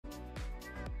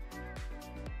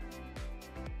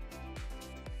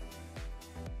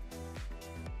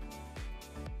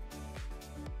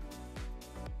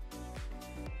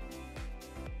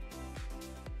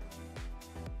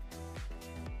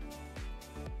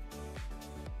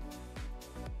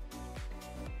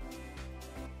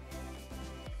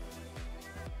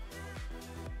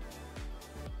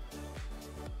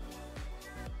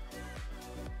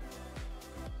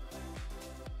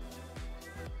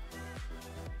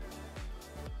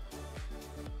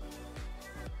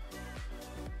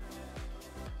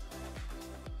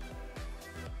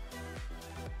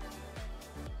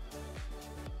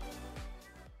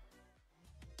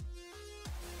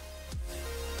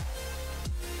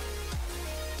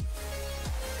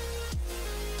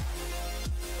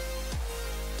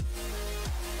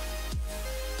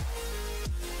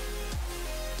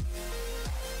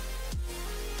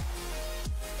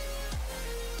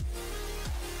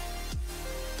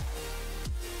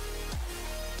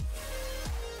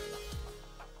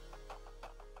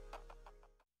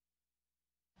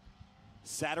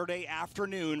Saturday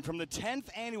afternoon from the 10th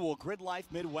annual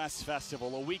GRIDLIFE Midwest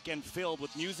Festival, a weekend filled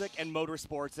with music and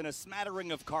motorsports and a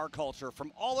smattering of car culture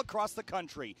from all across the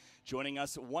country. Joining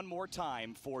us one more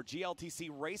time for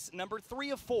GLTC race number 3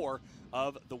 of 4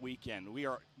 of the weekend. We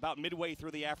are about midway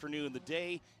through the afternoon. The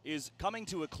day is coming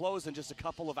to a close in just a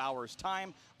couple of hours'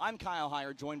 time. I'm Kyle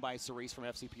Heyer, joined by Cerise from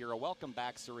FC Piero. Welcome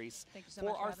back, Cerise, Thank you so for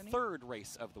much for our having me. third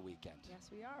race of the weekend.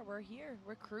 Yes, we are. We're here.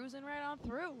 We're cruising right on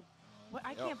through.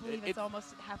 I can't believe it's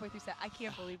almost halfway through set. I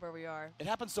can't believe where we are. It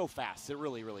happens so fast. It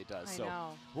really, really does. I know.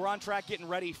 We're on track getting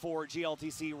ready for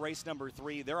GLTC race number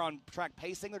 3. They're on track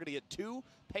pacing. They're going to get 2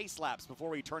 pace laps before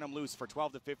we turn them loose for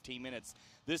 12 to 15 minutes.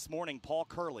 This morning, Paul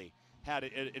Curley had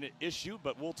an issue,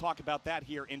 but we'll talk about that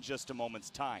here in just a moment's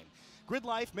time.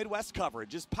 GRIDLIFE Midwest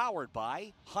coverage is powered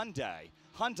by Hyundai,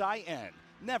 Hyundai N,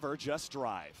 Never Just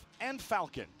Drive, and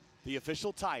Falcon, the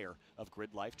official tire of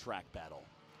GRIDLIFE Track Battle.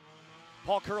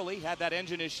 Paul Curley had that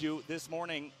engine issue this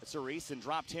morning, Cerise, and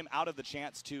dropped him out of the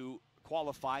chance to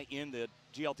qualify in the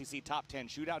GLTC Top 10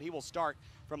 shootout. He will start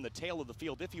from the tail of the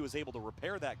field if he was able to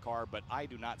repair that car, but I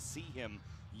do not see him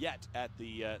yet at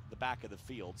the back of the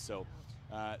field. So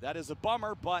that is a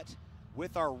bummer, but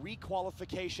with our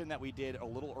requalification that we did a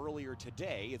little earlier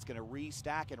today, it's going to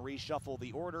restack and reshuffle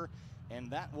the order, and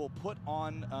that will put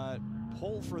on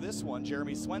pole for this one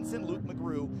Jeremy Swenson, Luke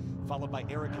McGrew, followed by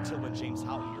Eric Cattell and James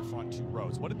Houghton, your front 2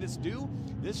 rows. What did this do?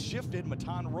 This shifted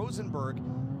Matan Rosenberg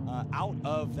out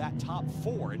of that top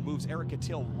 4 and moves Eric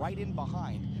Cattell right in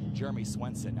behind Jeremy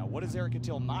Swenson. Now, what has Eric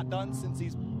Cattell not done since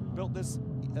he's built this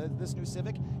new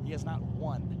Civic? He has not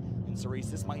won. And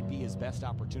Cerise, this might be his best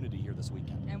opportunity here this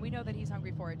weekend. And we know that he's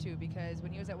hungry for it too, because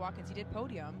when he was at Watkins, he did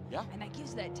podium. Yeah. And that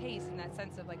gives that taste and that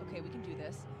sense of like, okay, we can do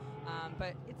this.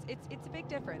 But it's a big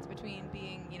difference between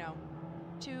being,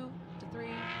 2 to 3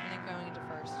 and then going into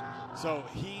first. So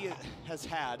he has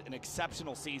had an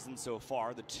exceptional season so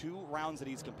far. The 2 rounds that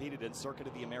he's competed in, Circuit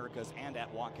of the Americas and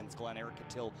at Watkins Glen, Eric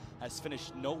Cattell has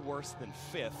finished no worse than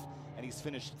 5th, and he's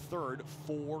finished 3rd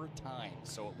 4 times.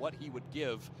 So what he would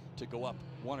give to go up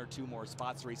 1 or 2 more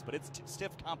spots, Reese, but it's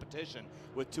stiff competition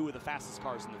with 2 of the fastest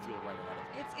cars in the field right ahead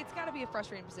of him. It's got to be a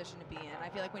frustrating position to be in. I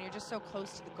feel like when you're just so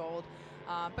close to the gold.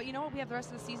 But you know what? We have the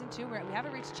rest of the season too. We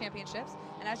haven't reached championships,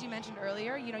 and as you mentioned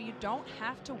earlier, you don't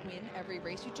have to win every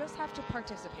race. You just have to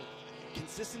participate.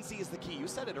 Consistency is the key. You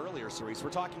said it earlier, Cerise. We're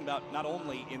talking about not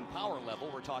only in power level,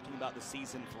 we're talking about the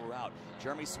season throughout.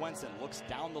 Jeremy Swenson looks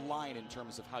down the line in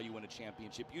terms of how you win a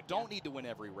championship. You don't need to win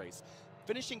every race.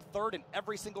 Finishing 3rd in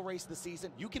every single race of the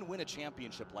season, you can win a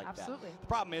championship like Absolutely. that. The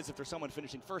problem is if there's someone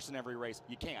finishing 1st in every race,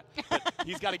 you can't. But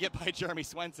he's got to get by Jeremy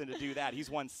Swenson to do that.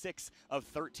 He's won 6 of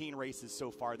 13 races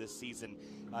so far this season.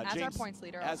 As our points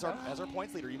leader. As our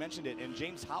points leader, you mentioned it. And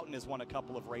James Houghton has won a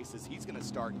couple of races. He's going to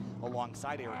start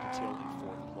alongside Eric Cattell in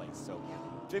 4th place. So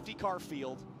 50-car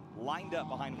field lined up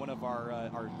behind one of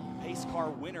our pace car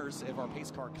winners of our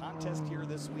pace car contest here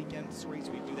this weekend. Cerise,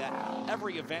 we do that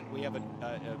every event. We have a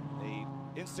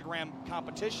Instagram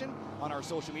competition on our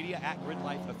social media at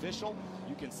GRIDLIFE Official.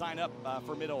 You can sign up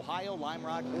for Mid-Ohio, Lime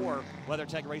Rock, or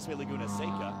WeatherTech Raceway Laguna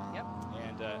Seca. Yep.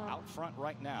 And out front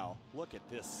right now, look at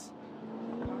this.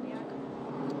 Pontiac.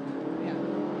 Yeah.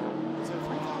 Is it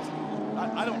 3,000?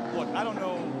 I don't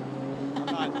know. I'm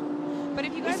not. But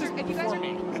if you guys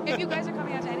are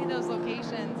coming out to any of those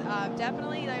locations,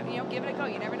 definitely give it a go.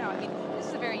 You never know. I mean, this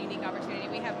is a very unique opportunity.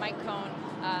 We have Mike Cohn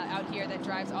out here that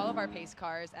drives all of our pace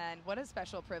cars, and what a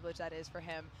special privilege that is for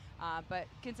him. But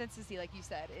consistency, like you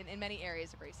said, in many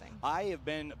areas of racing. I have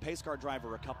been a pace car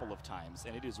driver a couple of times,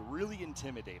 and it is really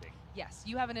intimidating. Yes,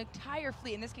 you have an entire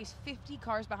fleet, in this case 50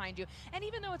 cars behind you, and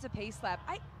even though it's a pace lap,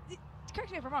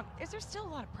 correct me if I'm wrong, is there still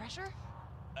a lot of pressure?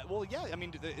 Well, yeah, I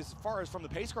mean, as far as from the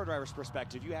pace car driver's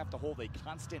perspective, you have to hold a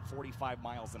constant 45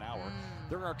 miles an hour.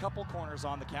 There are a couple corners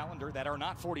on the calendar that are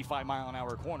not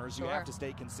 45-mile-an-hour corners. Sure. You have to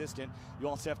stay consistent. You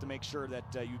also have to make sure that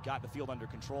you got the field under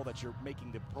control, that you're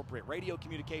making the appropriate radio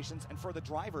communications. And for the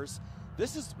drivers,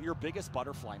 this is your biggest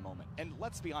butterfly moment. And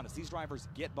let's be honest, these drivers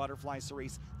get butterflies,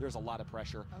 Cerise. There's a lot of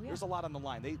pressure. Oh, yeah. There's a lot on the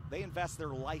line. They invest their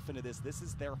life into this. This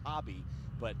is their hobby,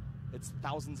 but it's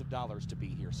thousands of dollars to be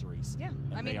here, Cerise. Yeah,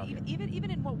 And I mean, even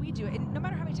in what we do, and no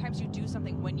matter how many times you do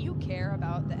something, when you care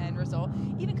about the end result,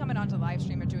 even coming onto live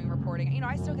stream or doing reporting,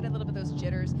 I still get a little bit of those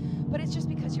jitters, but it's just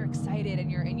because you're excited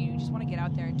and you just want to get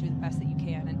out there and do the best that you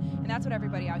can, and that's what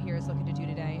everybody out here is looking to do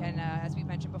today. And as we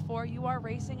mentioned before, you are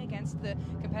racing against the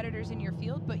competitors in your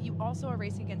field, but you also are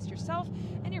racing against yourself,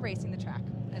 and you're racing the track,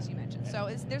 as you mentioned.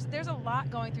 So there's a lot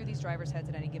going through these drivers' heads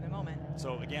at any given moment.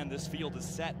 So again, this field is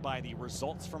set by the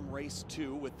results from race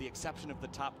 2, with the exception of the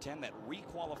top 10 that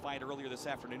re-qualified earlier this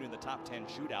afternoon in the top 10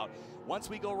 shootout. Once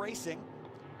we go racing,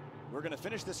 we're going to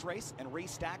finish this race and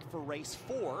restack for race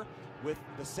 4 with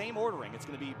the same ordering. It's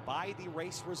going to be by the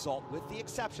race result, with the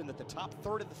exception that the top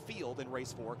third of the field in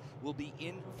race 4 will be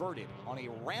inverted on a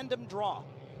random draw.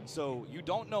 So you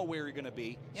don't know where you're going to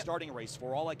be starting race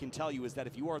 4. All I can tell you is that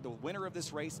if you are the winner of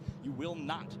this race, you will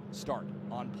not start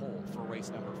on pole for race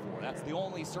number 4. That's the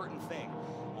only certain thing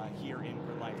here in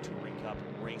GRIDLIFE Touring Cup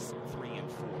race 3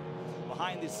 and 4.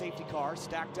 Behind the safety car,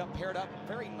 stacked up, paired up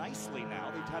very nicely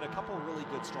now. They've had a couple of really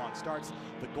good, strong starts.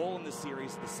 The goal in the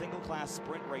series, the single-class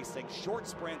sprint racing, short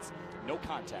sprints, no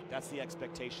contact. That's the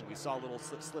expectation. We saw a little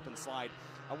slip and slide.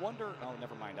 I wonder, oh,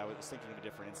 never mind. I was thinking of a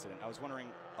different incident. I was wondering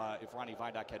if Ronnie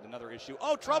Vidoc had another issue.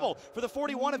 Oh, trouble for the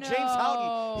 41 of James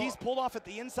Houghton. He's pulled off at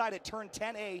the inside at turn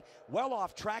 10A, well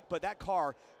off track, but that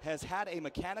car has had a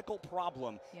mechanical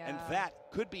problem, and that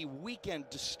could be weekend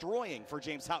destroying for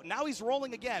James Houghton. Now he's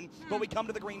rolling again, but we come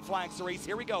to the green flags to race.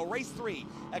 Here we go, race 3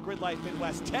 at GRIDLIFE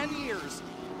Midwest. 10 years.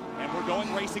 And we're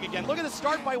going racing again. Look at the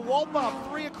start by Waldbaum,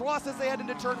 3 across as they head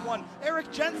into turn 1.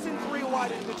 Eric Jensen 3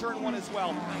 wide into turn 1 as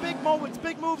well. Big moments,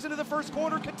 big moves into the first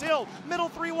corner. Catil, middle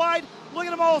 3 wide. Look at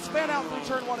them all span out through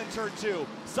turn 1 and turn 2.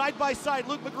 Side by side,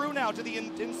 Luke McGrew now to the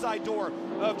inside door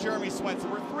of Jeremy Swenson.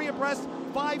 We're 3 abreast,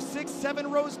 5, 6, 7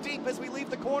 rows deep as we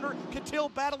leave the corner.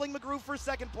 Catil battling McGrew for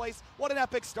second place. What an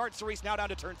epic start, Cerise, now down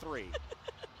to turn 3.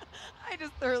 I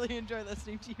just thoroughly enjoy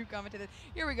listening to you comment to this.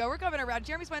 Here we go. We're coming around.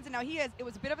 Jeremy Swenson, now it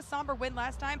was a bit of a somber win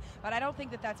last time, but I don't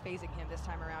think that that's phasing him this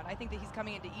time around. I think that he's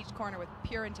coming into each corner with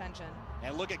pure intention.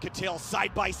 And look at Catil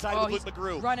side by side with Luke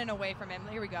McGrew. Running away from him.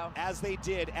 Here we go. As they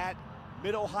did at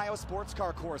Mid-Ohio Sports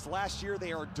Car Course. Last year,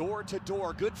 they are door to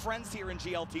door. Good friends here in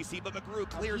GLTC, but McGrew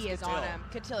clears Catil. He is on him.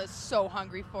 Catil is so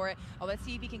hungry for it. Oh, let's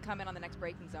see if he can come in on the next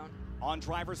braking zone. On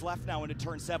driver's left now into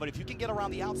turn 7. If you can get around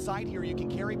the outside here, you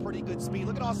can carry pretty good speed.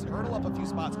 Look at Austin Hurdle up a few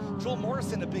spots. Joel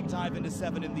Morrison a big dive into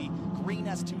 7 in the green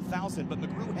S2000, but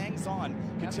McGrew hangs on.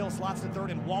 Catil slots to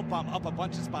 3rd, and Waldbaum up a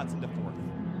bunch of spots into 4th.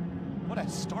 What a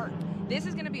start. This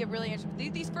is going to be a really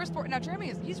interesting, these first 4, now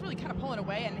Jeremy he's really kind of pulling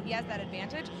away and he has that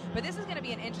advantage, but this is going to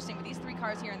be an interesting, with these 3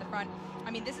 cars here in the front,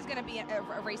 I mean, this is going to be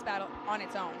a race battle on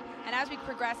its own. And as we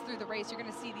progress through the race, you're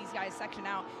going to see these guys section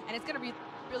out, and it's going to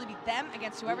really be them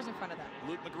against whoever's in front of them.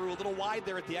 Luke McGrew a little wide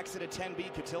there at the exit of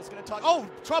 10B. Catil's going to talk. Oh,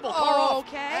 trouble, car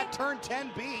off at turn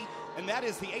 10B. And that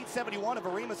is the 871 of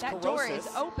Arimas Corrosas. That door is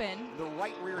open. The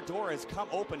right rear door has come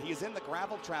open. He is in the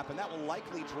gravel trap, and that will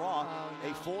likely draw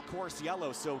a full course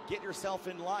yellow. So get yourself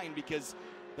in line, because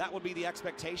that would be the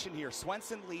expectation here.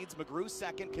 Swenson leads, McGrew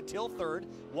second, Catil 3rd,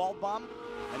 Waldbaum.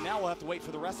 And now we'll have to wait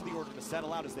for the rest of the order to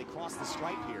settle out as they cross the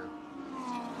stripe here.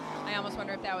 I almost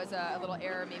wonder if that was a little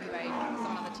error maybe by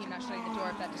someone on the team not shutting the door,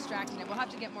 if that distracted him. We'll have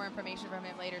to get more information from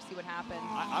him later, see what happened.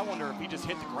 I wonder if he just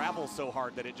hit the gravel so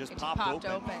hard that it just popped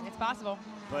open. It's possible.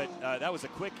 But that was a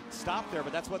quick stop there,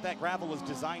 but that's what that gravel was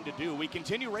designed to do. We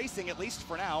continue racing, at least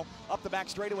for now, up the back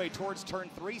straightaway towards turn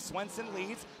 3. Swenson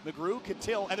leads, McGrew,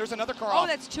 Catil, and there's another car off. Oh,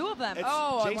 that's 2 of them.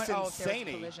 It's Jason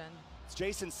Saney. It's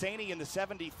Jason Saney in the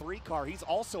 73 car. He's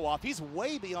also off. He's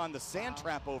way beyond the sand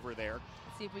trap over there.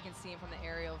 Let's see if we can see him from the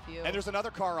aerial view. And there's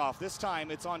another car off. This time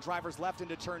it's on driver's left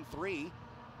into turn 3.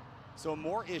 So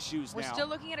more issues now. We're still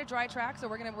looking at a dry track, so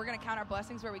we're gonna count our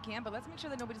blessings where we can, but let's make sure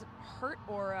that nobody's hurt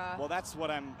or. Well, that's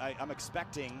what I'm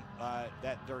expecting,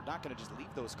 that they're not going to just leave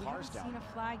those cars down. We haven't seen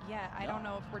a flag yet. I don't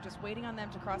know if we're just waiting on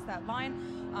them to cross that line.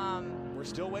 We're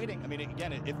still waiting. I mean,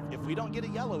 again, if we don't get a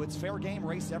yellow, it's fair game,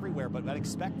 race everywhere. But I'd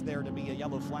expect there to be a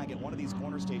yellow flag at one of these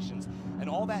corner stations, and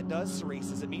all that does,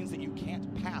 Cerise, is it means that you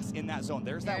can't pass in that zone.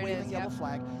 There's that waving yellow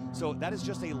flag. So that is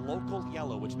just a local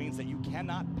yellow, which means that you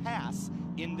cannot pass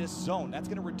in this zone. That's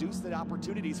going to reduce the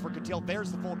opportunities for Catil.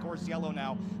 There's the full course yellow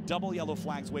now. Double yellow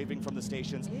flags waving from the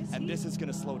stations, and this is going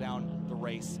to slow down the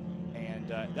race. And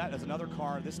that is another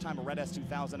car, this time a red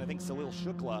S2000, I think Salil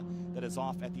Shukla, that is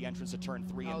off at the entrance to turn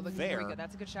 3. Oh, and looking there very good.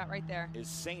 That's a good shot right there. Is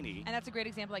Saney. And that's a great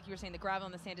example, like you were saying, the gravel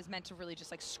and the sand is meant to really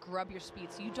just like scrub your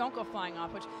speed so you don't go flying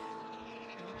off, which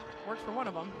worked for one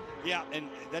of them. Yeah, and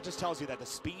that just tells you that the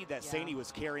speed that Saney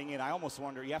was carrying in, I almost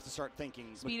wonder, you have to start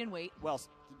thinking. Speed and weight. Well,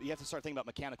 you have to start thinking about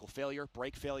mechanical failure,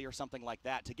 brake failure, something like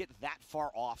that. To get that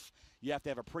far off, you have to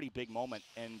have a pretty big moment.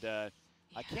 And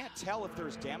I can't tell if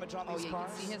there's damage on these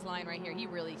cars. You can see his line right here. He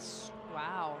really,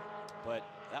 wow. But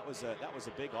that was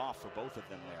a big off for both of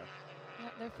them there. Yeah,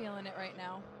 they're feeling it right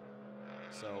now.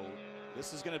 So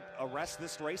this is going to arrest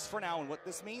this race for now. And what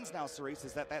this means now, Cerise,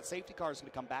 is that safety car is going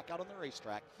to come back out on the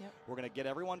racetrack. Yep. We're going to get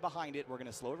everyone behind it. We're going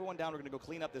to slow everyone down. We're going to go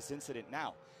clean up this incident.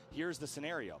 Now, here's the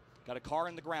scenario. Got a car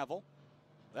in the gravel.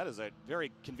 That is a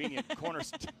very convenient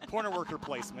corner worker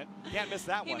placement. Can't miss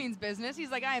that one. He means business.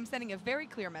 He's like, I am sending a very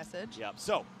clear message. Yep.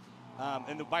 So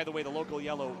And by the way, the local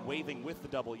yellow waving with the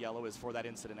double yellow is for that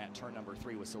incident at turn number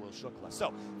 3 with Salil Shukla.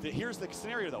 So here's the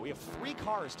scenario, though. We have 3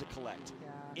 cars to collect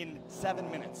in 7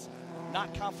 minutes.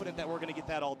 Not confident that we're going to get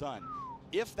that all done.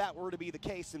 If that were to be the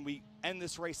case and we end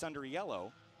this race under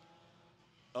yellow,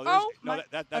 that's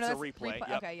a replay.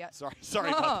 Yep. Okay, yeah. Sorry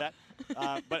about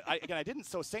that. But again, I didn't.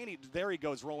 So Sandy, there he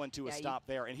goes, rolling to a stop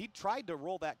there, and he tried to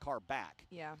roll that car back.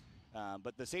 Yeah.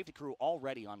 But the safety crew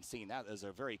already on scene. That is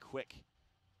a very quick.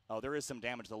 Oh, there is some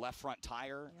damage. The left front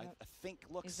tire, yep. I think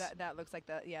looks. That looks like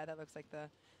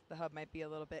the hub might be a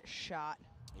little bit shot.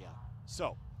 Yeah.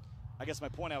 So, I guess my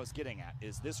point I was getting at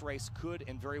is this race could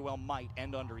and very well might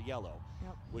end under yellow,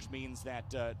 which means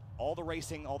that all the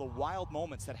racing, all the wild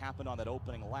moments that happened on that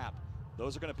opening lap,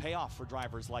 those are going to pay off for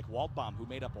drivers like Waldbaum, who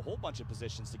made up a whole bunch of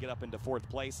positions to get up into 4th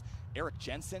place. Eric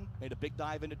Jensen made a big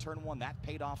dive into turn 1. That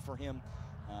paid off for him.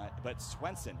 But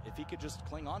Swenson, if he could just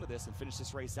cling on to this and finish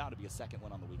this race out, it'd be a second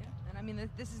win on the weekend. Yeah. And I mean,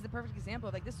 this is the perfect example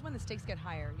of, like, this is when the stakes get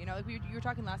higher. You know, like you were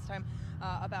talking last time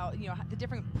about, you know, the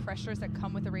different pressures that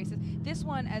come with the races. This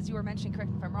one, as you were mentioning,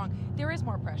 correct me if I'm wrong, there is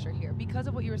more pressure here because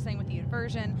of what you were saying with the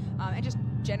inversion and just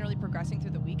generally progressing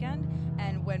through the weekend.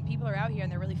 And when people are out here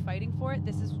and they're really fighting for it,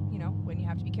 this is, you know, when you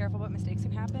have to be careful, what mistakes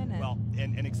can happen.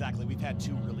 And exactly, we've had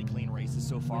 2 really clean races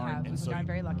so far. So I'm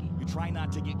very lucky. You try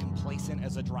not to get complacent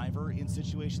as a driver in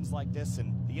situations like this,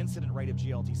 and the incident rate of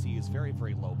GLTC is very,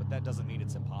 very low, but that doesn't mean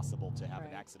it's impossible to have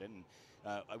an accident.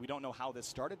 And we don't know how this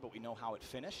started, but we know how it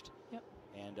finished. Yep.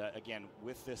 And again,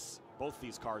 with both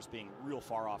these cars being real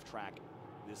far off track,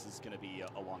 this is going to be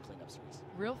a long cleanup series.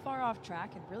 Real far off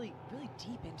track and really, really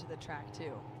deep into the track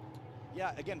too.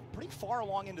 Yeah, again, pretty far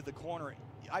along into the corner.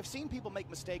 I've seen people make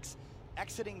mistakes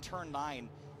exiting turn 9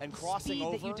 and crossing speed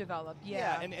over. that you develop,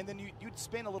 and then you'd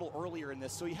spin a little earlier in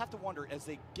this, so you have to wonder as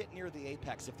they get near the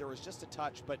apex if there was just a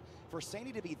touch. But for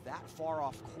Sandy to be that far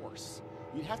off course,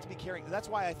 you'd have to be carrying. That's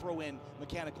why I throw in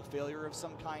mechanical failure of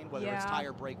some kind, whether it's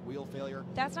tire, brake, wheel failure.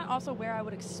 That's not also where I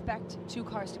would expect 2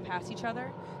 cars to pass each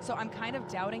other. So I'm kind of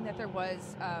doubting that there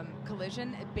was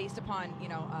collision based upon, you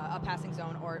know, a passing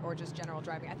zone or just general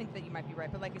driving. I think that you might be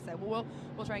right, but like I said, we'll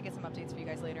try and get some updates for you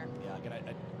guys later. Yeah,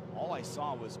 again, all I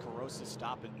saw was Carosa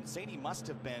stop it, and Sadie must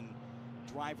have been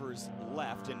drivers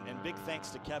left, and big thanks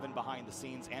to Kevin behind the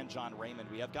scenes and John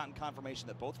Raymond. We have gotten confirmation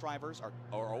that both drivers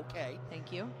are okay.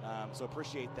 Thank you. So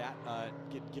appreciate that,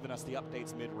 giving us the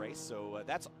updates mid-race. So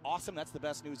that's awesome. That's the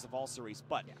best news of all series.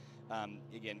 But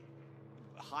again,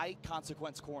 high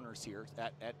consequence corners here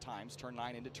at times, turn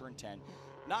 9 into turn 10.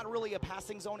 Not really a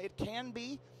passing zone. It can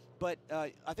be. But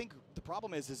I think the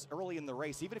problem is early in the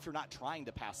race, even if you're not trying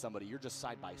to pass somebody, you're just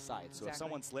side by side. So if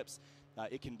someone slips,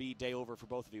 it can be day over for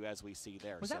both of you, as we see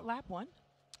there. Was that lap 1?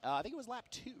 I think it was lap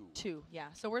 2. 2, yeah.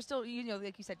 So we're still, you know,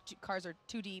 like you said, cars are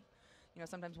too deep. You know,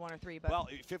 sometimes 1 or 3. But well,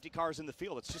 50 cars in the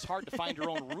field. It's just hard to find your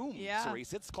own room,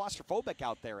 Cerise. It's claustrophobic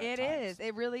out there at times. It is.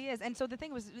 It really is. And so the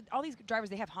thing was, all these drivers,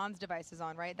 they have Hans devices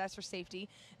on, right? That's for safety,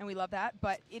 and we love that.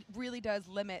 But it really does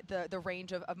limit the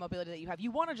range of mobility that you have.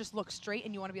 You want to just look straight,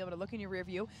 and you want to be able to look in your rear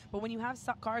view. But when you have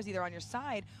cars either on your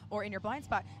side or in your blind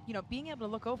spot, you know, being able to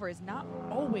look over is not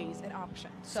always an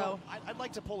option. So I'd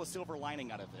like to pull a silver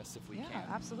lining out of this if we can. Yeah,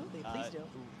 absolutely. Please do.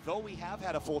 Though we have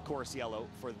had a full course yellow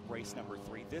for race number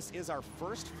 3, this is our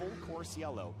first full course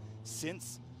yellow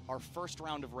since our first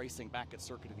round of racing back at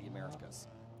Circuit of the Americas.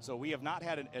 So we have not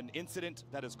had an incident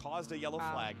that has caused a yellow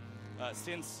flag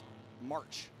since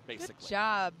March, basically. Good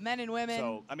job, men and women.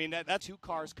 So, I mean, that's 2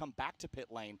 cars come back to pit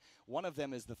lane. One of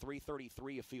them is the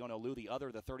 333 of Fiona Liu, the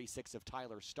other the 36 of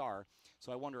Tyler Starr.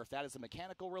 So I wonder if that is a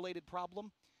mechanical-related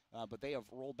problem. But they have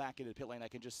rolled back into the pit lane. I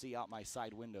can just see out my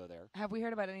side window there. Have we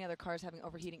heard about any other cars having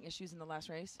overheating issues in the last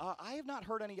race? I have not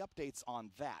heard any updates on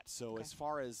that. So as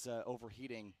far as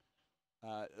overheating,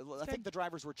 I think the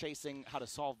drivers were chasing how to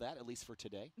solve that, at least for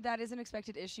today. That is an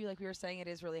expected issue. Like we were saying, it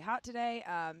is really hot today.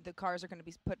 The cars are going to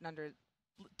be put under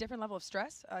different level of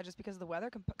stress just because of the weather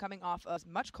coming off of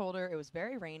much colder. It was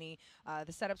very rainy.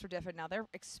 The setups were different. Now they're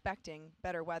expecting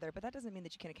better weather, but that doesn't mean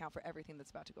that you can account for everything that's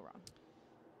about to go wrong.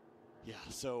 Yeah,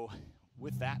 so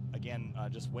with that, again,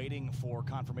 just waiting for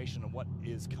confirmation of what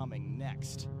is coming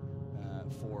next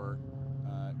for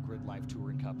GRIDLIFE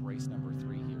Touring Cup race number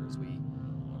 3 here as we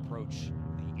approach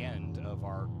the end of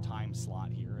our time slot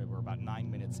here. We're about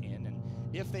 9 minutes in, and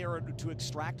if they are to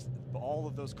extract all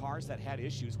of those cars that had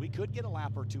issues, we could get a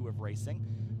lap or 2 of racing,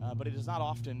 but it is not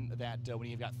often that when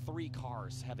you've got 3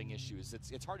 cars having issues,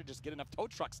 it's hard to just get enough tow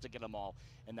trucks to get them all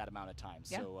in that amount of time.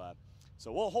 Yeah.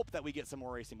 So we'll hope that we get some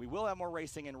more racing. We will have more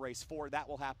racing in race 4. That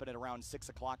will happen at around 6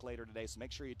 o'clock later today, so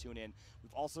make sure you tune in.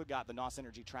 We've also got the NOS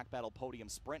Energy Track Battle Podium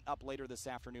Sprint up later this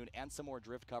afternoon and some more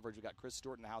drift coverage. We've got Chris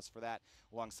Stewart in the house for that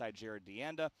alongside Jared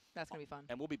Deanda. That's going to be fun.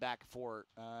 And we'll be back for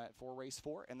race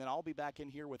 4, and then I'll be back in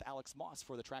here with Alex Moss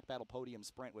for the Track Battle Podium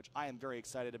Sprint, which I am very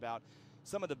excited about.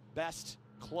 Some of the best,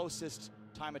 closest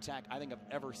time attack I think I've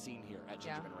ever seen here at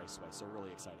GingerMan Raceway, so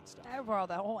really exciting stuff. Overall,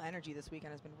 the whole energy this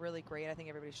weekend has been really great. I think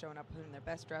everybody's showing up putting their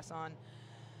best dress on.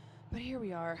 But here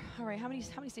we are. All right, how many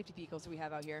safety vehicles do we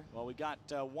have out here? Well, we got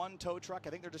one tow truck.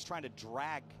 I think they're just trying to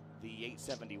drag the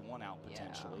 871 out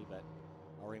potentially, but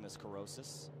Arimas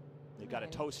Corrosis. They've got a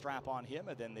tow strap on him,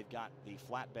 and then they've got the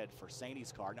flatbed for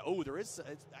Saney's car. Now, there is,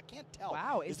 I can't tell.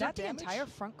 Wow, is that the damage? entire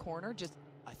front corner? Just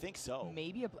I think so.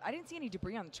 Maybe, I didn't see any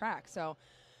debris on the track, so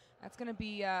that's going to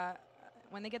be,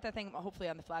 when they get that thing, hopefully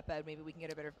on the flatbed, maybe we can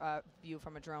get a better view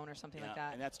from a drone or something like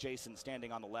that. And that's Jason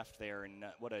standing on the left there, and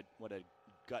what a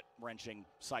gut-wrenching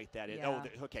sight that is. Yeah.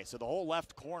 Oh, okay, so the whole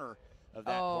left corner of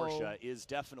that Porsche is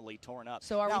definitely torn up.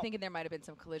 So are we thinking there might have been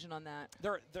some collision on that?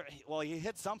 Well, he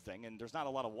hit something, and there's not a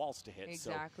lot of walls to hit.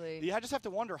 Exactly. So I just have to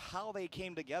wonder how they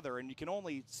came together, and you can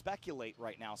only speculate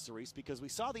right now, Cerise, because we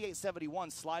saw the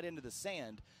 871 slide into the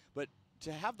sand, but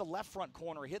to have the left front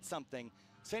corner hit something,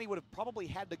 Saney would have probably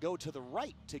had to go to the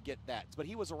right to get that, but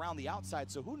he was around the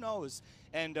outside, so who knows?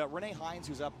 And Renee Hines,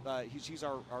 who's up, she's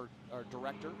our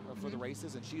director for the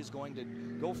races, and she is going to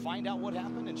go find out what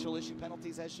happened, and she'll issue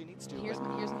penalties as she needs to. Here's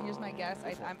my guess.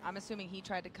 I'm assuming he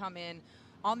tried to come in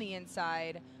on the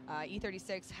inside.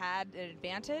 E36 had an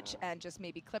advantage and just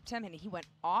maybe clipped him, and he went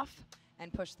off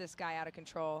and pushed this guy out of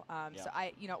control. So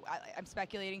I'm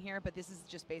speculating here, but this is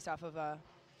just based off of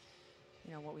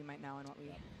what we might know and what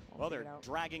we. Well, they're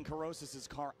dragging Corrosis'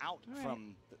 car out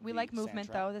from We like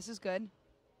movement, though. This is good.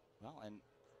 Well, and,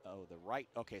 the right.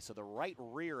 Okay, so the right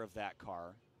rear of that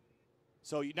car.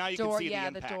 So now you can see the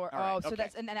impact. The door. Right, so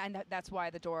that's and that's why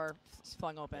the door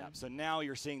flung open. Yeah, so now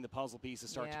you're seeing the puzzle pieces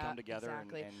start to come together.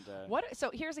 Exactly. And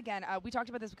So here's again. We talked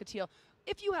about this with Katil.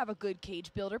 If you have a good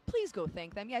cage builder, please go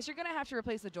thank them. Yes, you're going to have to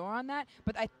replace the door on that,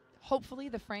 but hopefully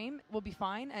the frame will be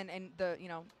fine, and the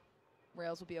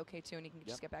rails will be okay too, and you can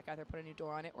just get back out there, put a new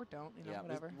door on it, or don't,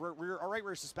 whatever. Our right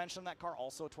rear suspension on that car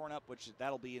also torn up, which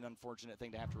that'll be an unfortunate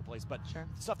thing to have to replace. But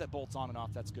stuff that bolts on and off,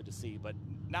 that's good to see. But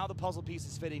now the puzzle piece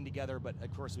is fitting together, but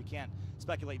of course we can't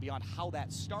speculate beyond how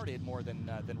that started more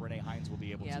than Renee Hines will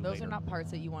be able to. Yeah, those later. are not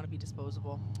parts that you want to be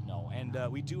disposable. No, and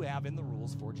we do have in the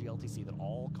rules for GLTC that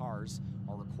all cars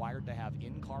are required to have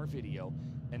in-car video,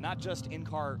 and not just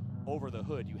in-car over the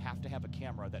hood. You have to have a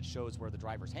camera that shows where the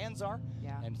driver's hands are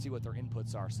and see what their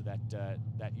inputs are, so that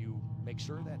that you make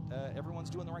sure that everyone's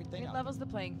doing the right thing. It levels the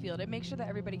playing field. It makes sure that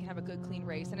everybody can have a good, clean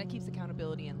race, and it keeps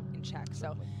accountability in check.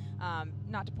 Certainly. So,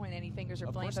 not to point any fingers or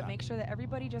blame, but make sure that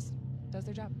everybody just does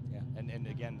their job. Yeah, and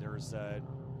again, there's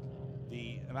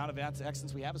the amount of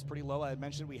accidents we have is pretty low. I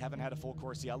mentioned we haven't had a full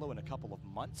course yellow in a couple of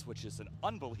months, which is an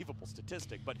unbelievable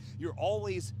statistic. But you're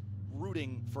always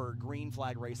rooting for green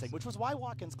flag racing, which was why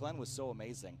Watkins Glen was so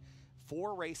amazing.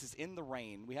 4 races in the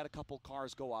rain. We had a couple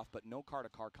cars go off, but no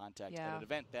car-to-car contact at an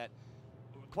event that,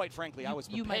 quite frankly, I was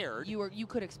prepared. You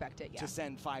could expect it, to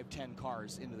send 5-10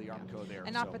 cars into the Armco there.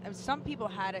 And some people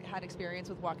had experience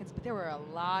with Watkins, but there were a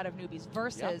lot of newbies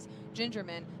versus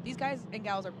GingerMan. These guys and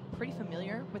gals are pretty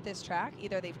familiar with this track.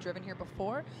 Either they've driven here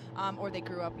before, or they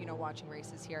grew up, watching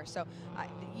races here. So,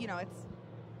 it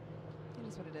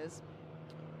is what it is.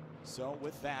 So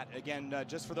with that, again,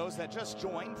 just for those that just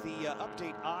joined, the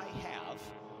update I have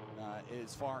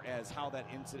as far as how that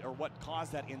incident, or what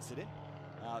caused that incident.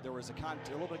 There was a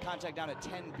little bit of contact down at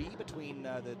 10B between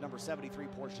the number 73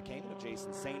 Porsche Cayman of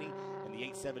Jason Saney and the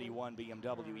 871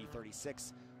 BMW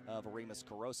E36 of Arimas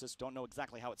Corrosis. Don't know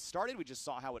exactly how it started. We just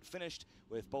saw how it finished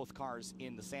with both cars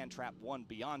in the sand trap, one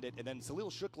beyond it. And then Salil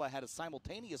Shukla had a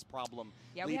simultaneous problem.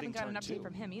 Yeah, we haven't got an update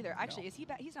from him either. Actually, is he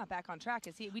back? He's not back on track,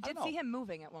 is he? We did see him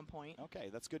moving at one point. Okay,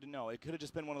 that's good to know. It could have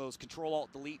just been one of those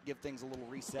Control-Alt-Delete, give things a little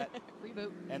reset.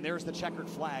 Reboot. And there's the checkered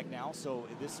flag now. So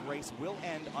this race will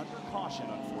end under caution,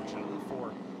 unfortunately,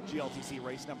 for GLTC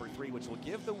race number 3, which will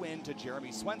give the win to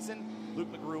Jeremy Swenson, Luke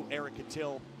McGrew, Eric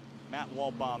Catil, Matt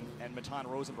Waldbaum, and Matan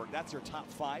Rosenberg. That's your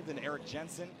top 5. Then Eric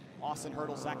Jensen, Austin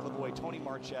Hurdle, Zach Lavoie, Tony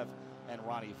Marchev, and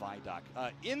Ronnie Vidoc.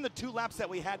 In the 2 laps that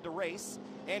we had to race,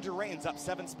 Andrew Rains up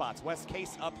 7 spots, Wes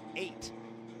Case up 8,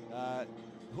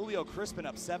 Julio Crispin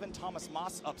up 7, Thomas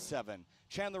Moss up 7,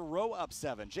 Chandler Rowe up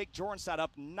 7, Jake Jornstad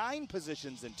up 9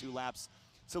 positions in 2 laps,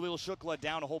 Salil Shukla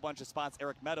down a whole bunch of spots,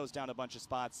 Eric Meadows down a bunch of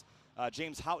spots,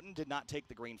 James Houghton did not take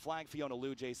the green flag. Fiona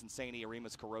Liu, Jason Saney,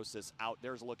 Arimas Carosis out.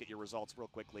 There's a look at your results real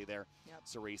quickly there,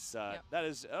 Cerise. That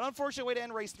is an unfortunate way to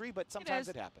end race 3, but sometimes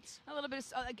it happens. A little bit,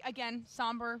 again,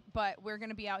 somber, but we're going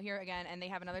to be out here again, and they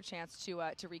have another chance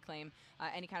to reclaim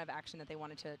any kind of action that they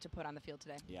wanted to put on the field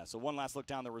today. Yeah, so one last look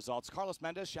down the results. Carlos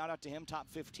Mendez, shout out to him, top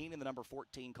 15 in the number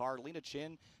 14 car. Lena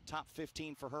Chin, top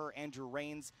 15 for her. Andrew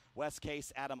Rains, Wes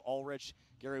Case, Adam Ulrich,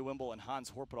 Gary Wimble, and Hans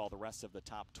Horpedal, the rest of the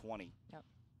top 20. Yep.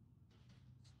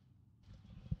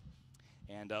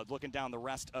 And looking down the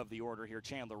rest of the order here,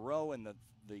 Chandler Rowe in the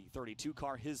 32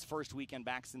 car, his first weekend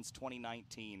back since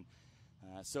 2019.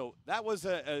 So that was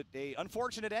a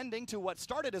unfortunate ending to what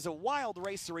started as a wild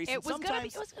race, Cerise. It was going to be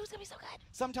so good.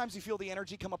 Sometimes you feel the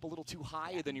energy come up a little too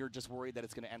high, and then you're just worried that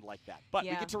it's going to end like that. But we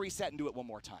get to reset and do it one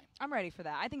more time. I'm ready for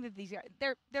that. I think that these guys,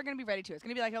 they're going to be ready too. It's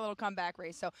going to be like a little comeback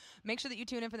race. So make sure that you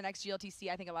tune in for the next GLTC.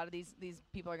 I think a lot of these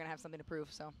people are going to have something to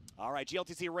prove. So. All right,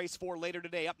 GLTC Race 4 later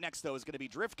today. Up next, though, is going to be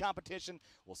drift competition.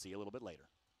 We'll see you a little bit later.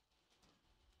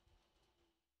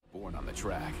 Born on the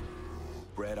track,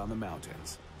 bred on the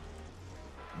mountains,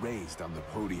 raised on the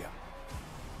podium,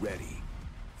 ready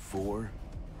for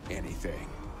anything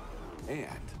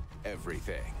and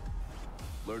everything.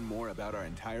 Learn more about our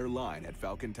entire line at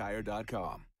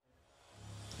falcontire.com.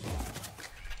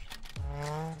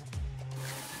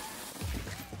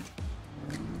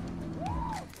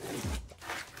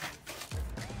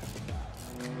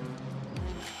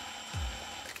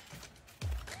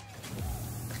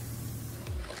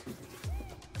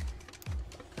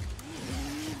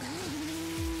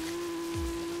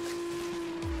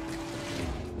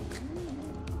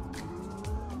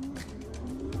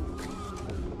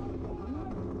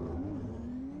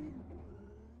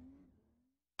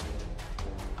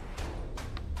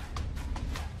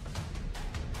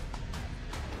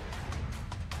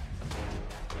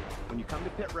 When you come to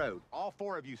pit road, all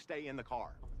 4 of you stay in the car.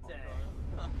 We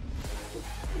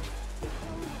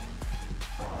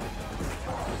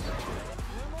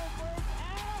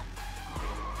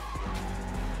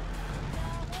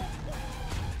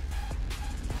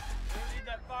need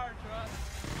that fire truck.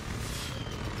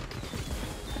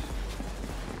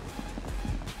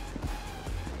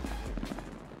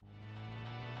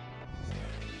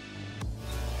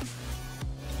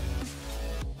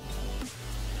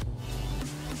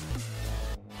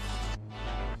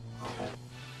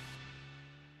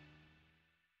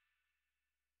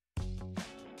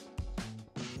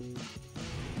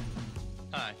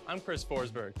 Hi, I'm Chris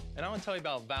Forsberg, and I want to tell you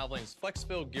about Valvoline's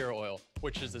Flex-Fill Gear Oil,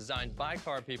 which is designed by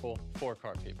car people for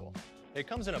car people. It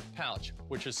comes in a pouch,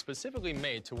 which is specifically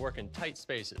made to work in tight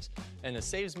spaces, and it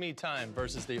saves me time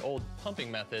versus the old pumping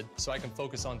method, so I can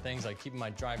focus on things like keeping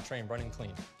my drivetrain running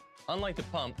clean. Unlike the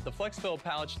pump, the Flex-Fill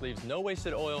pouch leaves no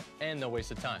wasted oil and no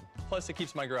wasted time. Plus, it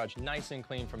keeps my garage nice and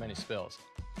clean from any spills.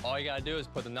 All you gotta do is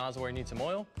put the nozzle where you need some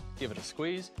oil, give it a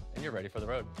squeeze, and you're ready for the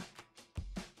road.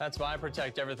 That's why I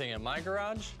protect everything in my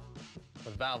garage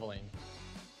with Valvoline.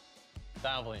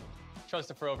 Valvoline,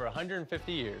 trusted for over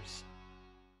 150 years.